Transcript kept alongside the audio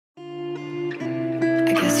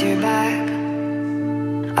turns your back?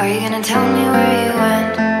 Are you gonna tell me where you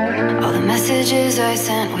went? All the messages I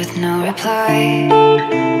sent with no reply.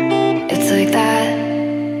 It's like that.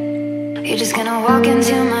 You're just gonna walk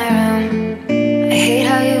into my room. I hate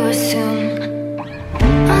how you assume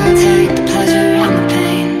I'll take the pleasure and the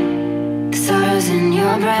pain, the sorrows in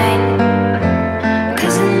your brain,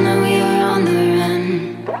 'cause I know you're on the run.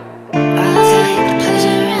 I'll take the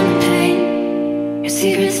pleasure and the pain, your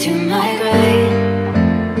secrets to my grave,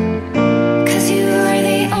 'cause you are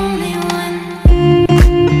the only one.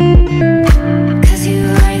 'Cause you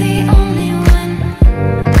are the only one.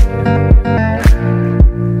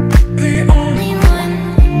 The only one.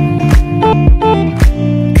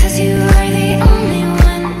 'Cause you are the only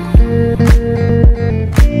one.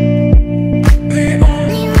 The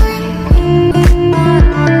only one.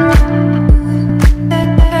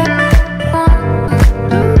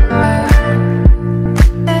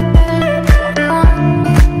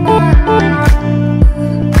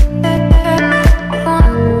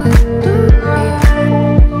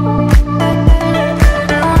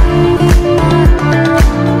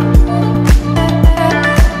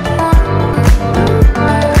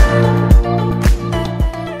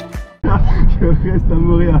 Je reste à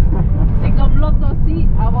Moorea. C'est comme l'autre aussi,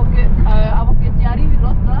 avant que tu arrives,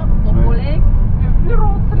 l'autre là, ton Ouais. collègue, ne peut plus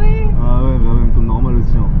rentrer. Ah ouais, bah en même temps normal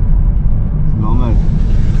aussi. Hein. C'est normal.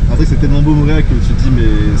 Après c'est tellement beau Moorea que tu te dis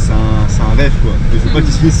mais c'est un rêve quoi. Il faut pas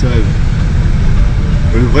qu'il se finisse ce rêve.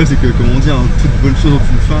 Le problème c'est que comme on dit, hein, toute bonne chose ont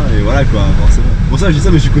une fin et voilà quoi, forcément. Bon ça je dis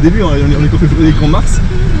ça mais je suis qu'au début, hein. on est qu'en mars,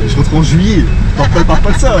 je rentre en juillet. Parle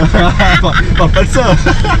pas de ça. Parle pas de ça.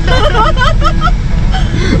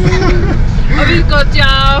 Ah oui, quand tu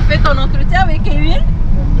as fait ton entretien avec Kevin,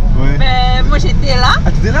 Ouais. ben, moi j'étais là.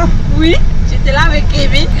 Ah t'étais là? Oui, j'étais là avec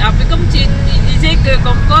Kevin. Après, comme tu disais que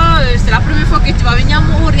comme quoi c'est la première fois que tu vas venir à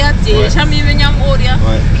Moorea, tu n'es Ouais. jamais venu à Moorea.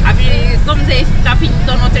 Ouais. Après, comme tu as fini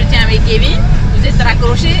ton entretien avec Kevin, vous êtes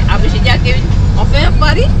raccrochés. Après, j'ai dit à Kevin, on fait un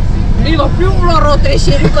pari. Lui, il va plus vouloir rentrer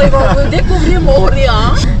chez lui quand il va découvrir Moorea.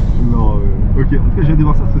 Hein. Non, ok, en tout cas j'ai hâte de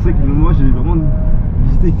voir ça parce que c'est vrai que moi j'ai vraiment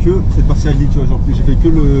visité que cette partie à l'île, tu vois, genre j'ai fait que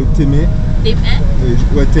le thème. T'es bien?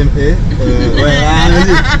 Ouais, thème est. Ouais,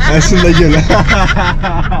 vas-y, sonne la gueule.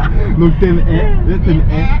 Donc thème est,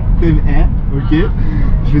 ok.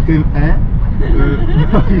 Je fais thème est.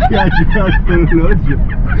 Moorea Lodge.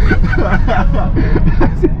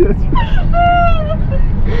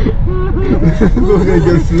 Moorea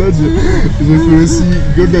Lodge. J'ai fait aussi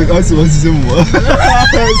Golden. Ah c'est moi, c'est moi.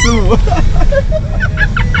 C'est moi.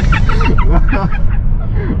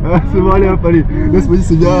 Ah, c'est bon, allez hop, allez. Laisse-moi dire,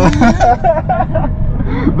 c'est bien.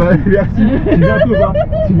 Bah, merci. Tu viens un peu pas?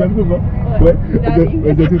 Tu viens un peu pas? Ouais. Vas-y,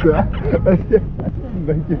 à tout à l'heure.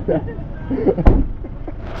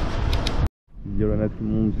 Yolana tout le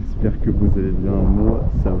monde, j'espère que vous allez bien. Moi,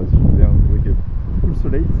 ça va super. Vous voyez qu'il y a beaucoup le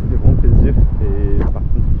soleil, ça fait vraiment plaisir. Et par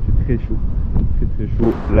contre, il fait très chaud. Très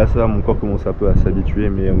chaud. Là, ça va, mon corps commence un peu à s'habituer,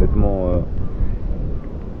 mais honnêtement,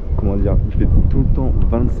 comment dire, il fait tout le temps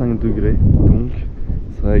 25 degrés. Donc,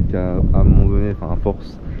 c'est vrai qu'à un moment donné, enfin à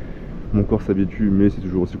force, mon corps s'habitue, mais c'est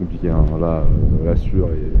toujours aussi compliqué. Hein. Là, la sueur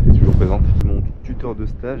est toujours présente. Mon tuteur de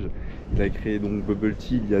stage, il a créé donc Bubble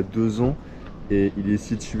Tea il y a 2 ans et il est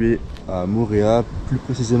situé à Moorea, plus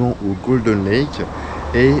précisément au Golden Lake,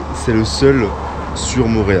 et c'est le seul sur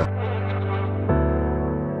Moorea.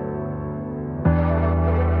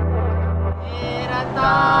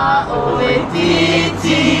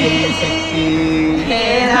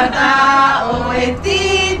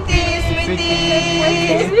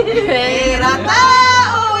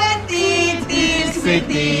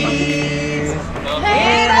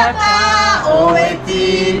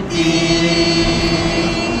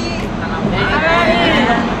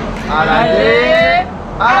 À la 2,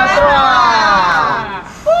 à la 3.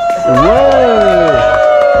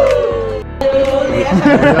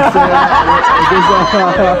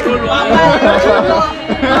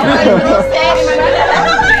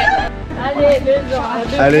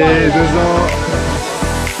 Allez, 2 ans.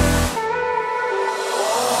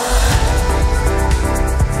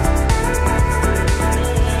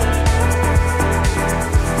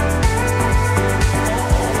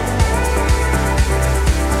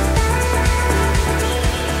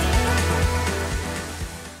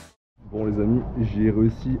 Bon les amis, j'ai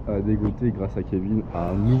réussi à dégoter grâce à Kevin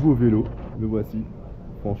un nouveau vélo. Le voici.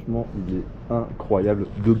 Franchement, il est incroyable.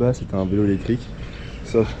 De base, c'était un vélo électrique,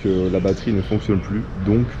 sauf que la batterie ne fonctionne plus,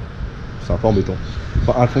 donc c'est un peu embêtant.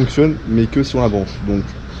 Enfin, elle fonctionne, mais que si on la branche. Donc,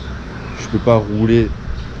 je peux pas rouler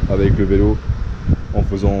avec le vélo en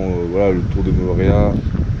faisant voilà, le tour de Moorea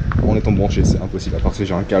en étant branché, c'est impossible. À part que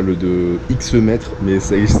j'ai un câble de X mètres, mais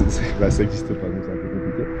ça existe pas, donc c'est un peu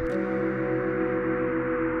compliqué.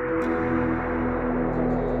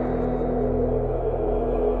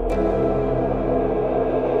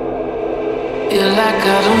 You're like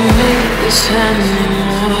I don't need this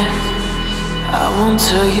anymore. I won't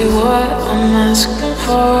tell you what I'm asking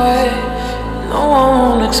for. No, I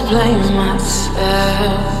won't explain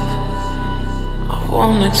myself. I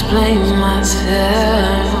won't explain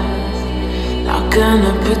myself. Not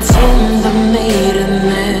gonna pretend I'm needing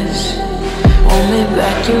this. Want me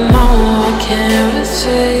back, you know I can't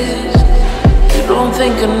resist. You don't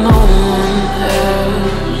think of no one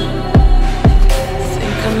else.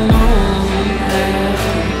 Think of no one else.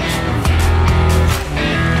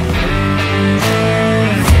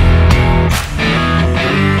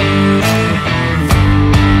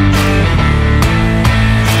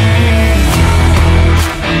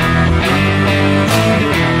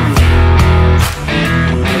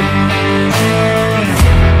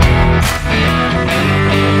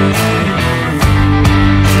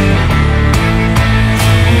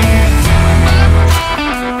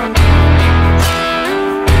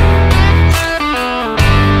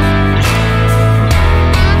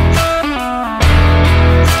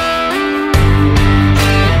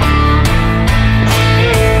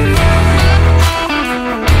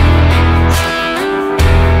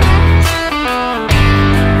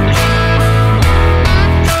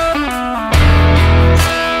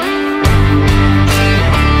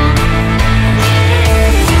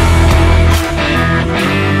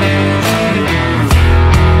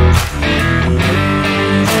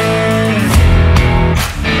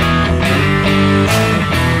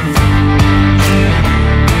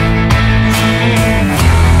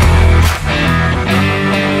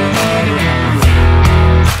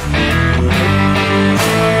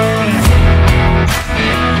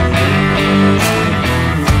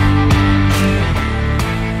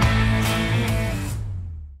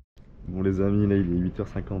 Bon les amis, là il est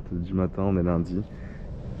 8h50 du matin, on est lundi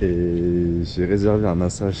et j'ai réservé un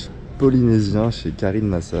massage polynésien chez Karine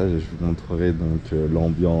Massage et je vous montrerai donc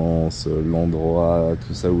l'ambiance, l'endroit,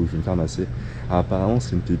 tout ça où je vais me faire masser. Alors, apparemment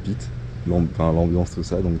c'est une pépite, l'ambiance tout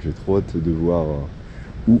ça, donc j'ai trop hâte de voir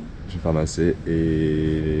où je vais me faire masser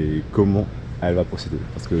et comment elle va procéder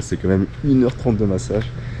parce que c'est quand même 1h30 de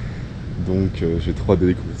massage, donc j'ai trop hâte de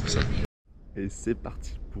découvrir tout ça. Et c'est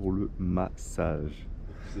parti pour le massage.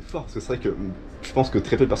 C'est fort parce que c'est vrai que je pense que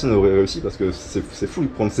très peu de personnes auraient réussi parce que c'est fou de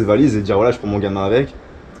prendre ses valises et dire voilà je prends mon gamin avec,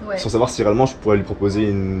 ouais, sans savoir si réellement je pourrais lui proposer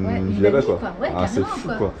une vie là-bas quoi. Ouais, ah, c'est fou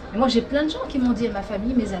quoi. Et moi j'ai plein de gens qui m'ont dit, ma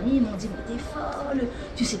famille, mes amis, ils m'ont dit mais t'es folle,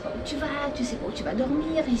 tu sais pas où tu vas, tu sais pas où tu vas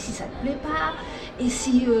dormir, et si ça te plaît pas, et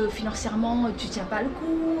si financièrement tu tiens pas le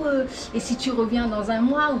coup, et si tu reviens dans un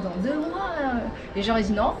mois ou dans 2 mois, les gens ils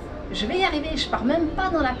disent non. Je vais y arriver, je pars même pas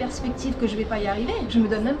dans la perspective que je vais pas y arriver, je me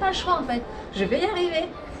donne même pas le choix en fait, je vais y arriver.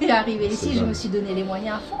 Et arriver ici, je me suis donné les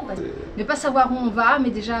moyens à fond. Ne pas savoir où on va,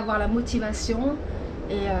 mais déjà avoir la motivation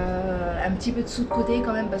et un petit peu de sous de côté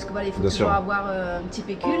quand même, parce que voilà, il faut toujours avoir un petit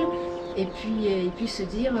pécule. Et puis se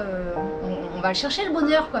dire, on va chercher le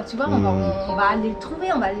bonheur quoi, tu vois, on va aller le trouver,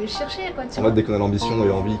 on va aller le chercher quoi. En fait, dès qu'on a l'ambition et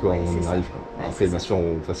l'envie quoi, on y arrive quoi. Après bien sûr,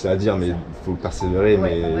 facile à dire, mais il faut persévérer,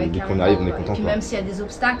 mais dès qu'on arrive, on est content. Et puis quoi. même s'il y a des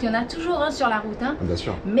obstacles, il y en a toujours sur la route, hein. Bien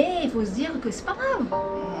sûr. Mais il faut se dire que c'est pas grave.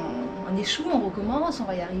 On échoue, on recommence, on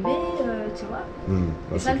va y arriver, tu vois.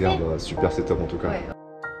 C'est clair, super setup en tout cas. Ouais.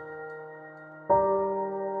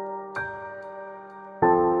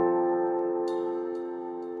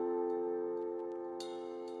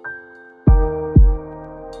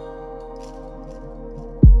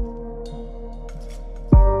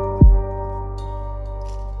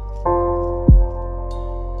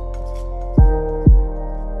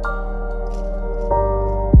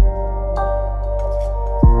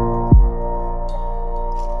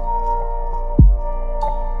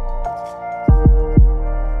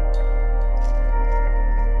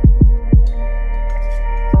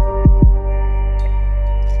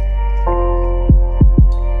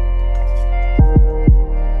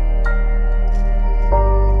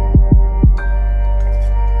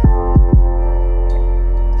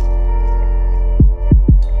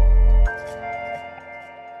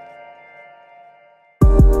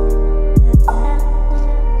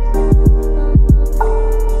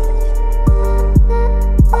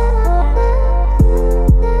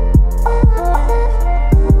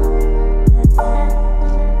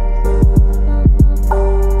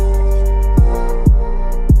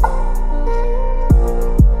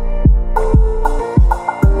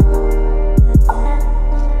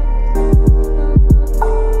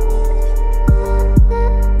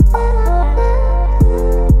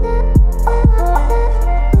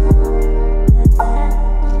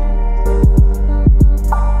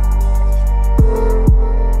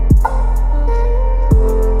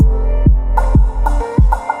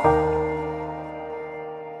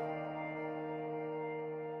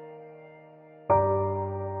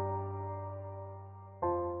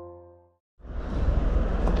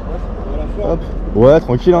 Hop. Ouais,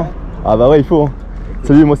 tranquille hein. Ah bah ouais, il faut hein.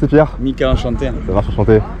 Salut, moi c'est Pierre. Mika, enchanté. Ça marche,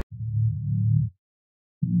 enchanté.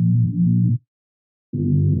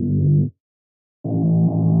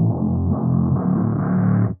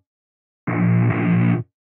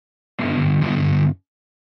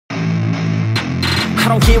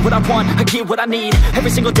 I don't get what I want, I get what I need. Every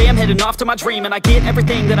single day I'm heading off to my dream, and I get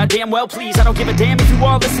everything that I damn well please. I don't give a damn if you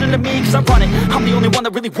all listening to me, cause I run it. I'm the only one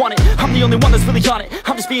that really want it, I'm the only one that's really on it.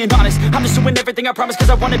 I'm just being honest, I'm just doing everything I promise, cause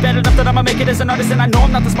I want it bad enough that I'ma make it as an artist. And I know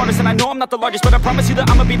I'm not the smartest, and I know I'm not the largest, but I promise you that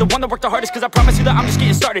I'ma be the one that worked the hardest, cause I promise you that I'm just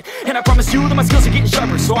getting started. And I promise you that my skills are getting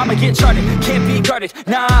sharper, so I'ma get charted, can't be guarded.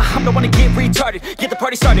 Nah, I'm the one to get retarded, get the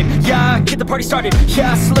party started. Yeah, get the party started,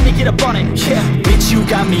 yeah, so let me get up on it. Yeah, bitch, you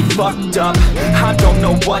got me fucked up, I don't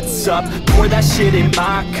know what's up. Pour that shit in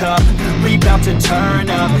my cup, we bout to turn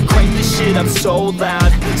up. Crank this shit up so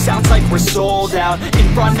loud, sounds like we're sold out. In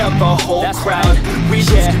front of a whole crowd, we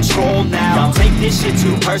lose control now. Don't take this shit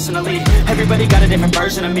too personally, everybody got a different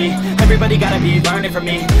version of me. Everybody gotta be learning from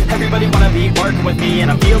me, everybody wanna be working with me. And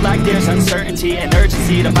I feel like there's uncertainty and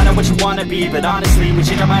urgency to find out what you wanna be. But honestly, we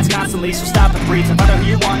change our minds constantly, so stop and breathe and find out who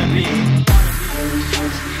you wanna be.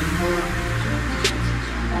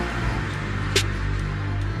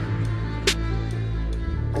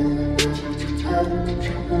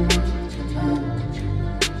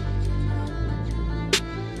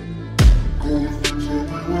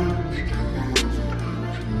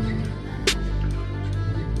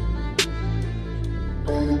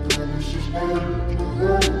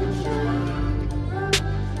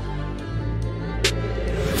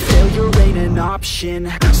 Failure ain't an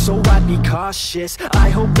option, so I'd be cautious. I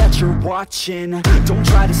hope that you're watching, don't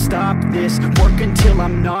try to stop this. Work until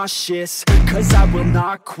I'm nauseous, cause I will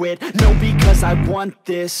not quit. No, because I want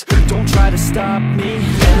this, don't try to stop me.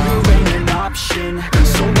 Failure ain't an option,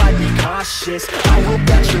 so I'd be cautious. I hope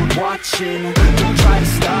that you're watching, don't try to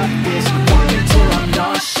stop this. Work until I'm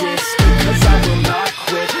nauseous, cause I will not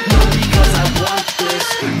quit. No, because I want this,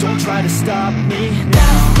 don't try to stop me now.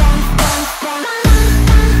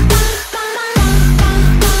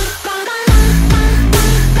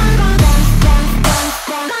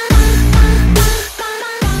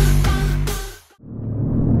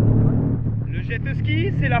 Le jet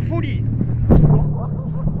ski, c'est la folie.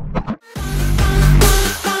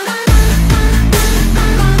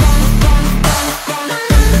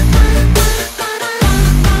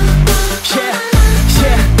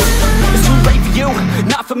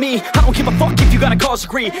 Not for me, I don't give a fuck if you got a college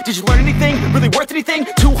degree. Did you learn anything, really worth anything?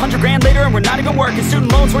 200 grand later and we're not even working.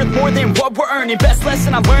 Student loans worth more than what we're earning. Best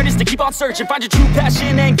lesson I learned is to keep on searching. Find your true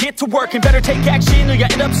passion and get to work. And better take action or you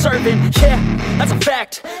end up serving. Yeah, that's a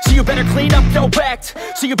fact. So you better clean up your act.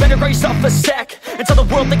 So you better grow yourself a sack and tell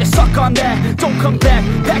the world they can suck on that. Don't come back,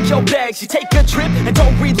 pack your bags. You take a trip and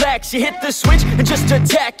don't relax. You hit the switch and just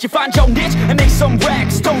attack. You find your niche and make some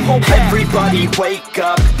racks. Don't hold back. Everybody wake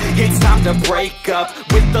up, it's time to break up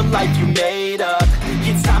with the life you made up.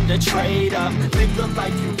 It's time to trade up, live the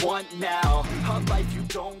life you want now, a life you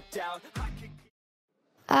don't doubt.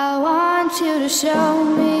 I want you to show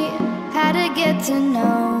me how to get to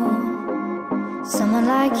know someone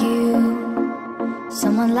like you,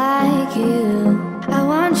 someone like you. I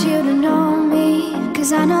want you to know me,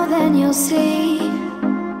 cause I know then you'll see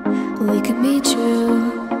we can be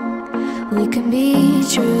true, we can be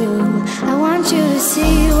true. I want you to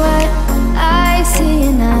see what I see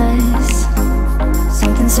in us,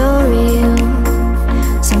 something so real,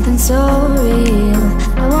 something so real.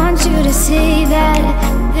 I want you to see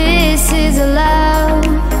that this is a love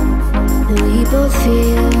that we both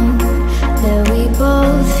feel.